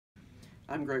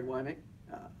I'm Greg Weighmink.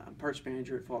 I'm parts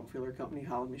manager at Fogg Filler Company,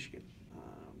 Holland, Michigan.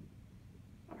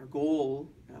 Our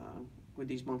goal with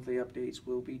these monthly updates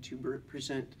will be to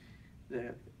present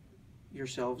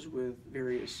yourselves with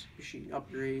various machine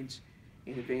upgrades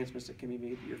and advancements that can be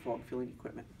made to your fog filling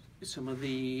equipment. Some of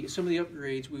the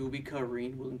upgrades we will be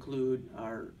covering will include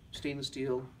our stainless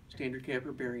steel standard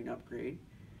capper bearing upgrade,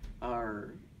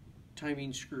 our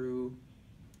timing screw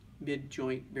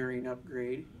mid-joint bearing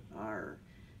upgrade, our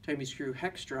timing screw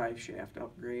hex drive shaft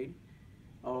upgrade,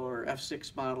 our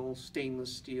F6 model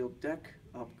stainless steel deck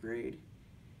upgrade,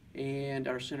 and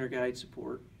our center guide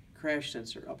support crash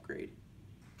sensor upgrade.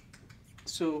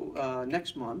 So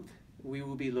next month we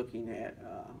will be looking at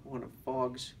one of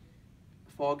Fogg's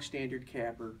Fogg standard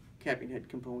capping head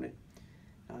component.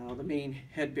 The main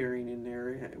head bearing in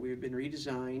there, we've been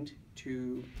redesigned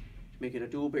to make it a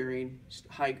dual bearing,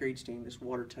 high grade stainless,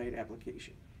 watertight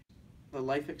application. The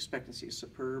life expectancy is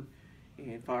superb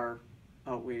and far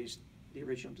outweighs the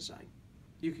original design.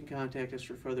 You can contact us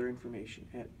for further information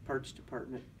at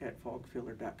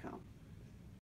partsdepartment@foggfiller.com.